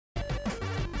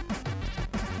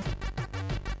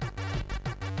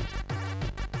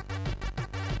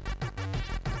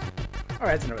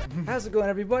Alright, how's it going,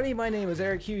 everybody? My name is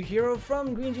Eric Hugh Hero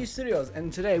from Green G Studios,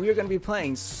 and today we are going to be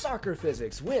playing soccer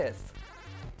physics with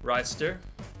Ryster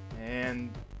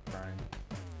and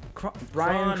Brian.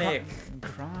 Brian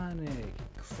Chronic,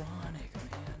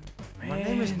 man. My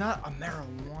name is not a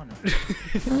marijuana.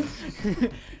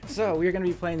 So we are going to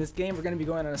be playing this game. We're going to be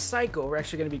going on a cycle. We're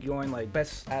actually going to be going like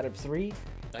best out of 3.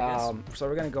 So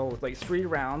we're going to go with like 3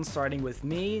 rounds, starting with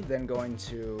me, then going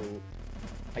to,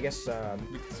 I guess,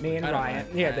 me and Ryan.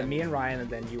 Yeah, then me and Ryan, and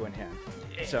then you and him.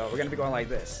 So we're going to be going like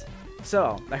this.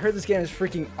 So, I heard this game is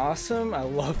freaking awesome. I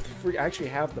love I actually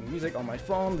have the music on my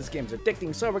phone. This game's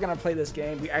addicting, so we're going to play this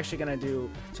game. We're actually going to do,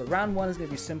 so round 1 is going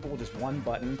to be simple, just 1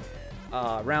 button.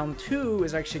 Round 2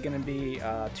 is actually going to be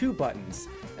 2 buttons.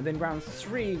 And then round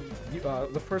 3,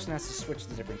 the person has to switch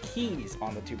the different keys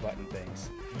on the 2 button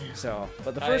things. So,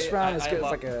 but the first round is good.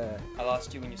 Like a... I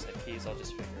lost you when you said keys, I'll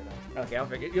just figure it out. Okay, I'll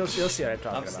figure it. You'll see what I'm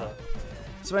talking about.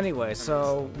 So anyway,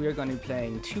 so we are going to be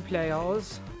playing 2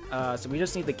 players. So we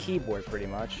just need the keyboard pretty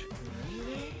much.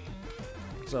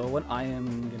 So what I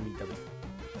am gonna be W.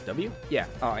 W? Yeah.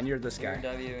 Oh, and you're this guy. You're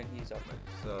W and he's up.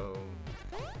 So.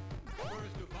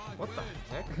 What the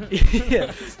heck?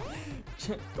 Yeah.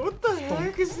 What the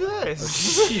heck is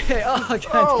this? Yeah. Oh god.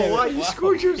 Oh, wow, you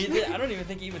scored your. I don't even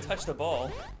think he even touched the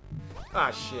ball.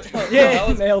 Ah, shit. Yeah,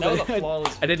 that nailed that it. was a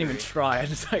flawless. I didn't even try. I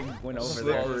just like went over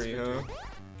there. Slippery, huh?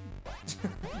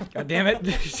 God damn it.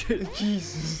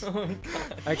 Jesus. Oh my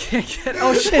god. I can't get.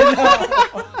 Oh shit.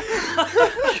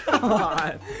 No. Come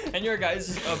on. And your guy's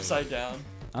just upside down.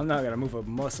 I'm not gonna move a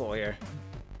muscle here.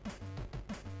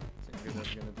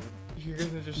 You're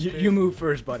gonna just. You move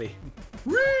first, buddy.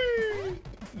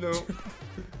 No.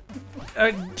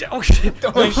 Oh shit.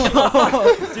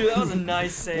 Oh, Dude, that was a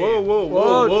nice save. whoa, whoa,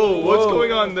 whoa, whoa! What's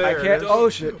going on there? I can't. Oh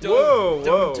shit. Whoa,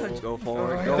 whoa! touch. Go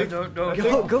forward.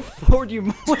 Alright, Go forward, you.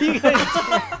 What are you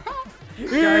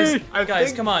guys doing?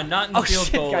 Guys, come on, not in the field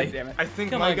shit, goalie. God damn it. I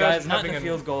think Come my on, guys guys, not in having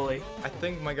the field goalie. I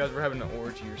think my guys were having an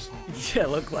orgy or something. Yeah,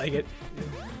 look like it.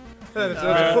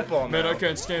 That's football now. Man, I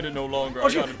can't stand it no longer. Oh,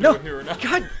 I gotta do no. it here and now.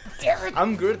 God damn it.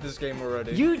 I'm good at this game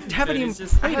already. You haven't Dude, even he's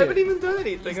just- played I haven't it. even done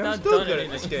anything. He's I'm not still done good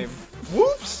at this anything. game.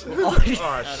 Whoops! Oh, Oh, Out of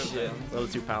shit. bounds. A little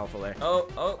too powerful there. Oh,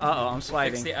 Uh-oh, I'm fix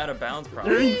sliding. the out of bounds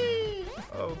problem.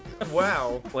 Oh,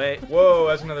 wow. Wait. Whoa,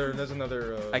 that's another,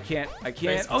 I can't.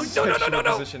 Face Oh, on no.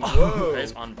 position. Whoa.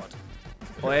 Face on button.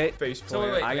 Wait. Face So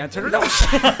player. wait. I gotta turn it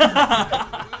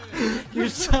off. You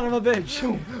son of a bitch.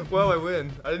 Well, I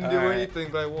win. I didn't do Alright. anything,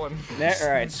 but I won.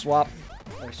 Alright, swap.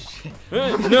 Oh shit.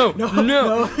 No.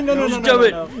 No. Stop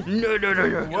it. No.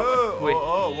 Whoa. Wait.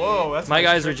 Whoa. That's My a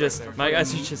guys are trick just. right there.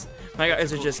 My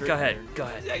guys are just. trick Go ahead. there. Go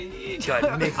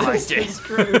ahead. Make my day.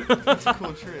 That's a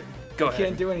cool trick. Go Can't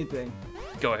ahead. do anything.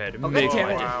 Go ahead. Okay, Make damn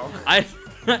my it. day. Wow. I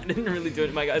didn't really do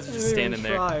it. My guys are just standing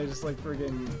there. Try, just like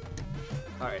friggin'.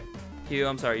 Alright. Hugh,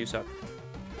 I'm sorry. You suck.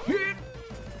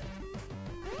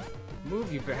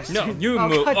 Move, you bastard. No, you Oh,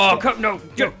 move. God, Oh, damn. come no.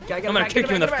 Get I'm it gonna back, kick get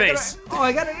you in it the back, get it face. back. Oh,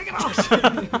 I got it.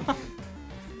 Oh, shit.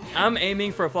 I'm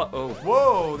aiming for a flaw. Oh.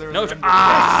 Whoa. There No. was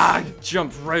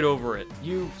Jumped right over it.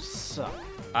 You suck.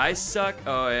 I suck.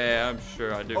 Oh yeah, I'm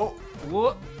sure I do. Oh.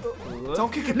 What?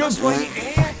 Don't kick it. No, bloody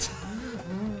ant.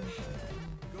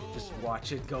 Just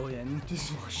watch it go in.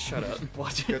 Just Shut up.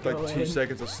 Watch it get go like 2 in.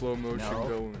 seconds of slow motion No.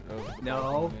 going.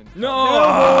 No.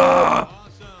 No!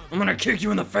 I'm gonna kick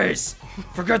you in the face.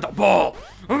 Forget the ball.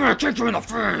 I'm gonna kick you in the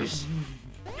face.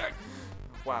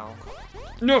 Wow.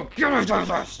 No, get out of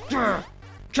this.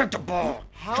 Kick the ball.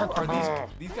 How are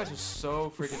these guys are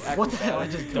so freaking acrobatic. What the hell? I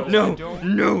just don't.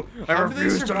 No, I How do they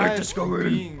refuse to let this survive go in.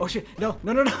 being- Oh shit! No!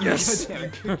 Yes.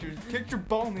 God damn it. Kicked your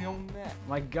ball in the old net.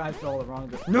 My guy fell the wrong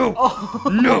way. No, Oh.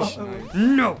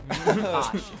 no,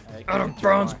 Ah, shit. out of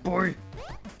bounds, boy.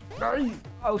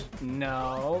 Oh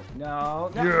no!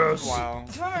 Yes. Wow.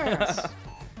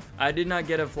 I did not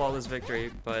get a flawless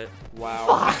victory, but Wow.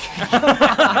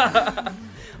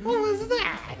 What was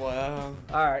that? Wow.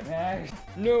 All right, man.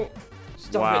 no.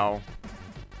 Stop Wow. it.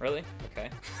 Really? Okay.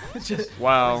 Just.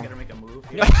 Wow. He's gonna make a move.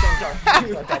 Look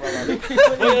at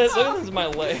this. Look at this, my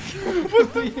leg.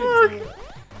 What the fuck?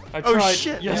 I Oh, tried.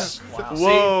 shit. Yes. Wow.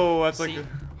 Whoa, that's like See, a...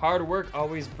 hard work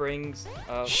always brings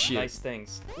Shit. nice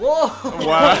things. Whoa!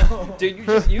 Wow. Dude,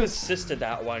 you assisted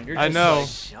that one. You're I just know. like,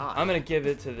 Shot. I'm gonna give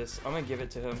it to this. I'm gonna give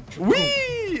it to him.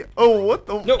 Wee! Oh, what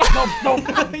the... No.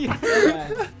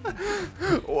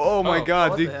 Oh my Oh,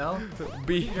 god, What dude. the hell? What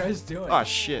are you guys doing? Ah,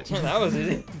 shit. That was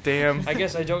easy. Damn. I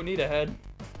guess I don't need a head.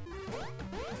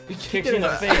 You Kicked you in the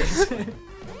face.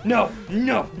 No.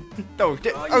 Oh,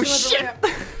 oh shit.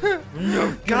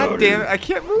 No. God damn it, I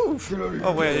can't move.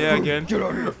 Oh, wait, yeah, again. Get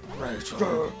out of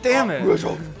here. Damn it.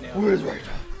 Rachel. Where's Rachel?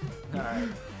 Alright.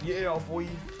 Yeah, boy.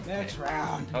 Next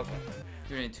round. Okay.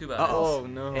 You're in 2 battles. Oh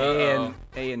no.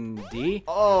 A and D.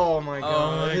 Oh my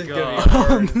god. my This is God. gonna be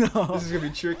hard. No. This is gonna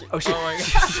be tricky. Oh shit. Oh my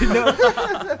god. No.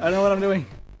 I know what I'm doing.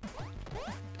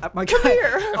 My guy.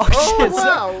 Here. Oh shit.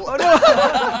 Wow. Oh no.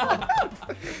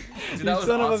 Dude, You that was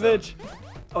son awesome. of a bitch.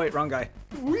 Oh wait, wrong guy.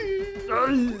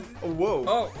 Whoa.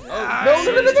 Oh,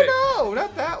 No,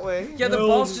 not that way. Yeah, the No.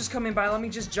 ball's just coming by. Let me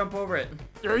just jump over it.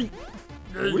 Oh.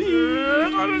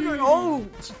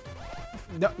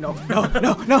 No.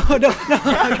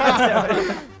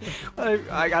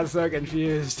 I got so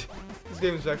confused. This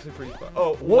game is actually pretty fun.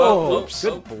 Oh, Whoa. Oops.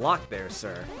 Good block there,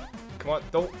 sir. come on,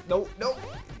 don't, no.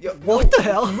 Yo, What the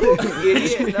hell?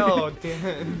 idiot, no,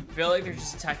 damn. I feel like they're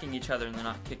just attacking each other and they're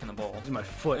not kicking the ball. There's my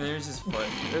foot. And there's his foot.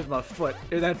 There's my foot.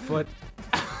 There's that foot.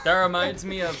 That reminds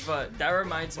me of shit.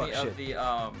 the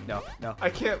No. I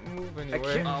can't move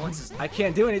anywhere. can't. what's his I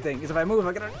can't do anything because if I move,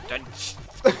 I'm gonna.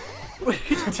 What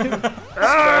are you doing?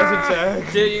 Spaz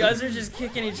attack. Dude, you guys are just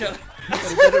kicking each other.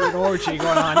 There's a bit of an orgy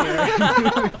going on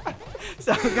here.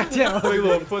 So goddamn. Like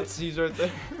little footsies right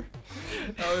there.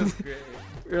 That was great.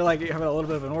 You're like having a little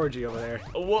bit of an orgy over there.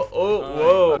 Whoa,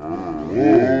 whoa.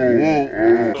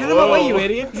 Get out of my way, you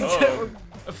idiot! Oh.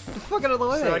 Fuck out of the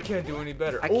way. So I can't do any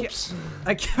better. I can't- Oops.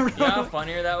 I can't You know how remember.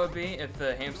 funnier that would be if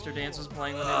the hamster dance was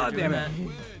playing when they Ah, were doing damn it.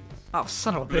 that? Oh,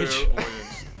 son of a bitch.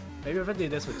 Maybe if I do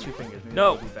this with 2 fingers, maybe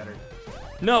No. it'll be better.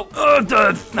 No.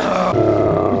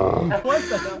 What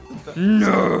the hell?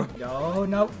 No.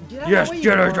 No. Get out Yes, of the way, get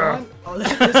you out moron. Oh,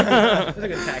 that's a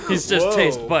good tactic. He's just Whoa.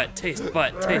 taste butt, taste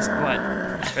butt, taste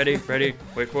butt. Ready?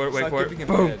 Wait for it, wait for it.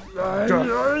 Boom.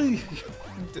 I'm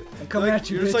coming at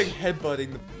you, You're just bitch. like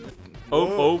headbutting the.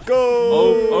 Oh, Go!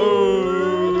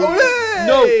 oh. hey!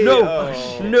 No,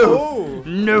 Oh. no, Oh.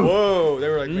 no. Whoa, they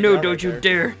were like. No, making out don't right you there.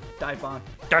 dare. Dive bomb.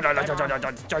 Get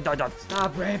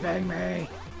Stop raping me.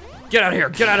 out of here.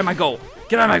 Get out of my goal.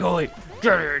 Get out of my goalie.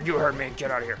 Get out of here. You hurt me.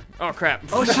 Get out of here. Oh, crap.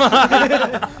 Oh, shit.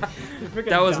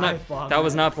 That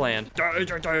was not planned.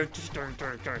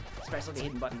 Specialty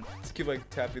hidden button. Just keep like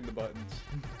tapping the buttons.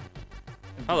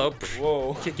 Hello.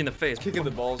 Whoa. Kick in the face. Kicking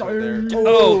the balls right there.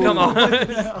 Oh, come on.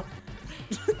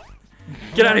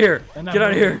 Get out of here. And Get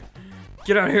out of I'm here.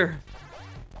 Get out of here.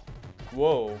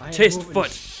 Whoa. I ain't Taste moving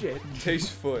foot. Shit.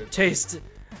 Taste foot. Taste.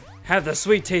 Have the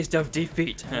sweet taste of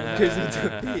defeat. Taste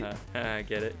of defeat.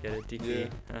 Get it. Defeat.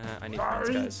 Yeah. I need friends,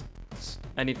 guys.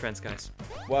 I need friends, guys.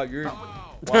 Wow, you're.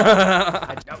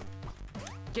 I don't.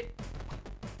 Get.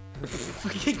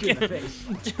 Kick you in the face.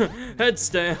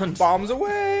 Headstand. Bombs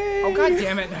away! Oh, god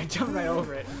damn it. I jumped right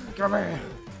over it. Come here.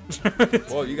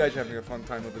 Whoa, you guys are having a fun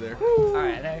time over there.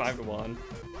 Alright, next. 5-1.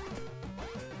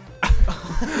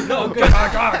 No, good.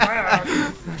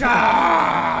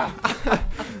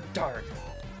 Dark.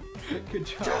 Good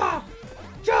job.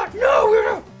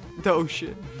 No, Oh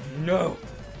shit. no.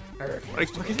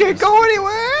 Can't go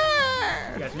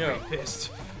anywhere! You guys are No. pretty pissed.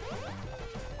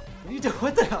 What are you doing?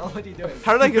 What the hell? What are you doing?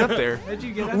 How did I get up there? How'd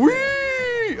you get up Whee!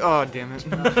 there? Oh, damn it.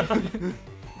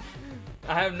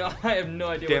 I have no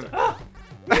idea. Damn what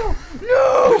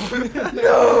it.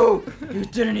 No! You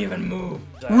didn't even move.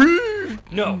 Whee!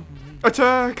 No.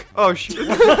 Attack! Oh shit.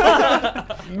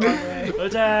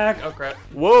 Attack! Oh crap.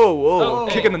 Whoa.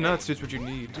 Okay. Kick in the nuts is what you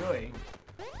need. Doing?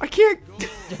 I can't.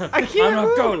 I can't. I'm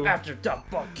not going move. after the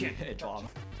ball. Kick. Hey, Tom.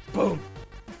 Boom.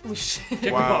 Oh shit.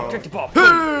 Kick Wow. the ball.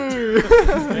 Boom.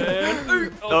 Hey!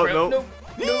 And, Oh, crap. no.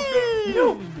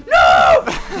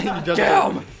 No. Just-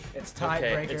 Damn. It's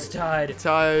Okay, tiebreaker. it's tied.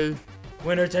 Tie.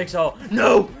 Winner takes all.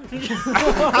 No.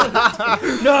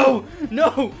 No.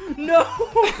 No. No.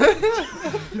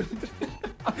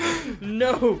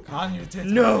 No. On your tits.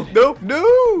 No. Nope.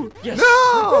 No. Yes.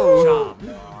 No.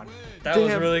 That was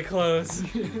Damn. really close.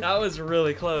 That was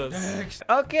really close.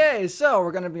 Okay, so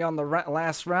we're gonna be on the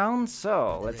last round.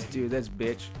 So let's do this,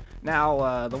 bitch.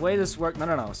 Now, the way this works.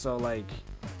 No. So like,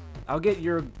 I'll get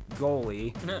your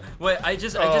goalie. Wait, I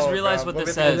just Oh, realized God. what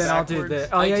this We'll get And says. then I'll do Backwards?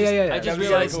 the. Oh I yeah, just- yeah. I just Then we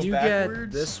realized gotta you you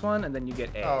backwards? get this one, and then you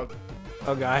get A. Oh.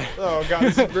 Oh god. Oh god,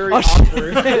 this is very Oh, shit.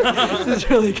 awkward. This is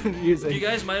really confusing. You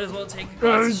guys might as well take a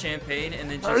glass of champagne and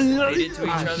then just feed it to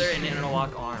each other and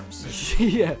interlock arms.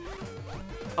 Yeah.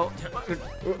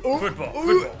 Football.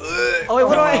 Oh wait,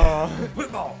 what do I?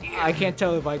 Football. I can't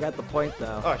tell if I got the point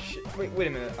though. Oh shit. Wait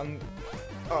a minute. I'm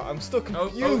still Oh,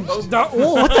 confused.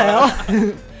 Oh, what the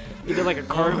hell? You did like a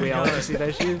cartwheel. Did you see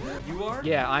that shit? You are?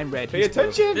 Yeah, I'm red. Pay he's blue.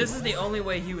 attention. This is the only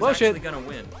way he was Well, shit. actually gonna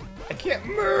win. I can't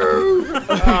move.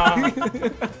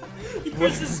 He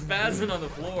was just spazzing on the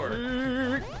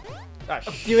floor. Ah,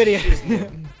 shit. You idiot.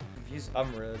 Confusing.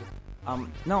 I'm red.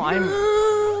 No, I'm.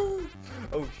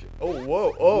 Oh shit. Oh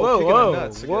whoa. Oh, Whoa, kicking whoa, the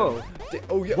nuts again. whoa.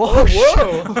 Oh yeah. Whoa,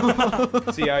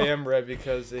 Whoa. See, I am red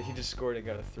because he just scored and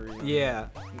got a 3. Yeah.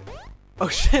 Oh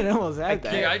shit! I almost had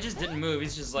that. Yeah, I just didn't move.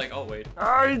 He's just like, oh wait.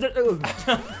 Oh shit!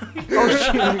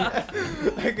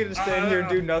 I could just stand here and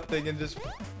do nothing and just.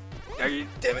 Damn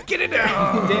it! Get it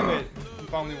down! Damn it! You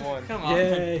finally won. Come on.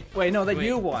 Yay! Wait, no, that Wait,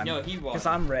 you won. No, he won. Because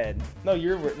I'm red. No,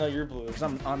 you're blue. Because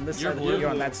I'm on this You're side. blue. You're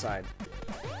on that side.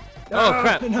 Oh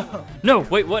crap! No. No,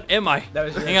 wait, what am I? That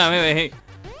was Hang on, wait.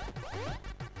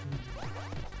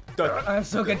 I'm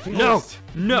so confused. No,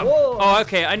 no. Whoa. Oh,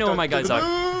 okay, I know where my guys are.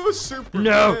 Superman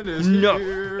No, is no.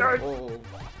 here. Oh.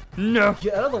 No,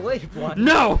 Get out of the way, Blonde.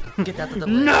 no, Get out of the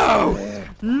way. no,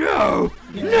 no,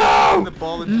 The no,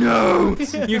 ball in no.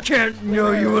 You can't.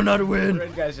 No, you will not The win.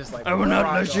 red guy's just like. I will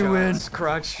not let you win.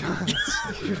 Crotch shots.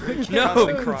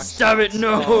 No, stop it.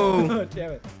 No. Oh,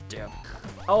 damn it. Damn.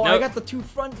 Oh, I Nope. got the 2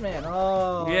 front man.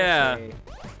 Oh. Yeah. Okay.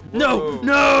 No, Whoa.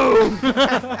 no.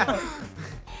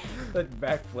 That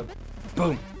backflip.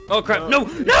 Boom. Oh crap. No,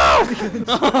 no.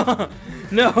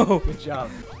 No. Good job.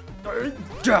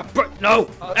 No.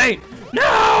 Hey.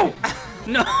 No.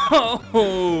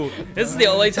 No. This is the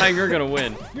only time you're gonna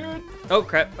win. Oh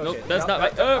crap. Nope. Okay, That's no,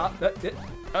 not right.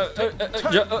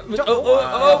 Jump.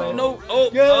 Oh no. Oh.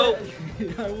 Oh.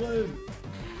 I won.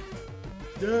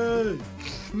 Yay.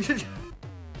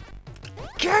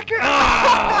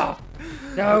 Ah!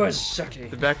 That was sucky.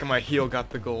 The back of my heel got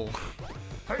the goal.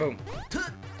 Boom.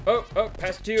 Oh,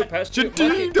 pass to you, pass to you.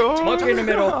 Ding dong. Monkey in the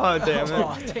middle. Oh damn it.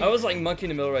 Oh, dang. I was like monkey in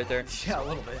the middle right there. Yeah, a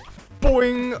little bit.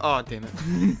 Boing. Oh damn it.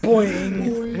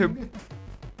 Boing.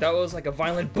 That was like a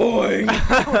violent boing.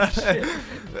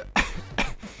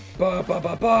 Ba ba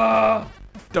ba ba.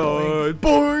 Boing.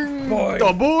 Boing. Boing.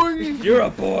 Da boing. You're a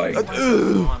boy. On a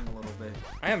little bit.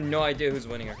 I have no idea who's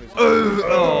winning or who's losing.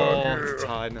 Oh, it's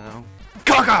tied now.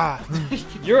 Caca.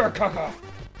 You're a caca.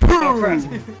 Oh crap.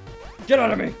 Get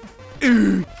out of me.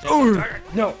 No.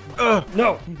 No.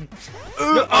 No.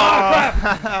 Oh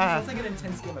crap. It's like an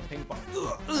intense game of ping pong.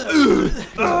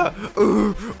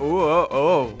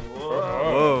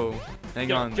 Whoa.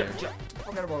 Hang on there.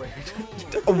 Forget about it.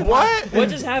 What? What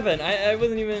just happened? I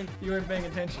wasn't even. You weren't paying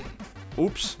attention.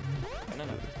 Oops. No.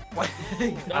 What?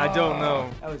 I don't know.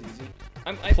 That was easy.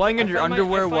 Playing in your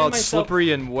underwear while it's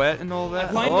slippery and wet and all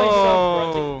that?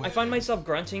 I find myself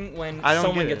grunting when I don't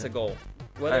someone get gets it. a goal.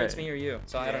 Whether it's Alright. me or you.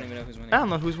 So I don't even know who's winning. I don't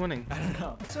know who's winning. I don't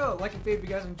know. So, like and favorite, if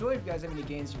you guys enjoyed, if you guys have any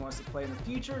games you want us to play in the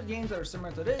future, games that are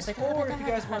similar to this, or if you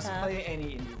guys want us to play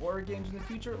any indie horror games in the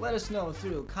future, let us know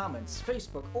through comments,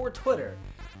 Facebook, or Twitter.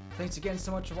 Thanks again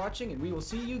so much for watching, and we will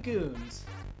see you goons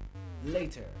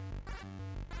later.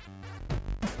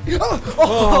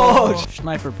 Oh,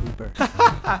 sniper pooper.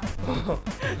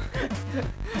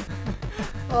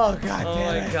 Oh god Oh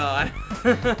damn my it. god.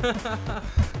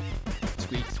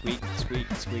 Squeak, squeak, squeak,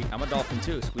 squeak. I'm a dolphin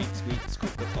too. Squeak, squeak,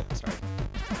 squeak. Oh, sorry.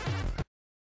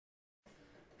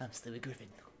 I'm Stewie Griffin.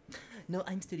 No,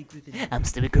 I'm Stewie Griffin. I'm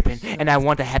Stewie Griffin, and I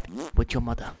want to have with your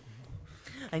mother.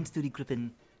 I'm Stewie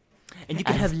Griffin, and you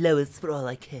can have Lois for all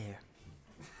I care.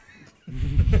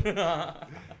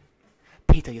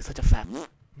 Peter, you're such a fat.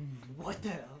 What the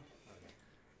hell?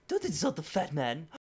 Don't insult the fat man.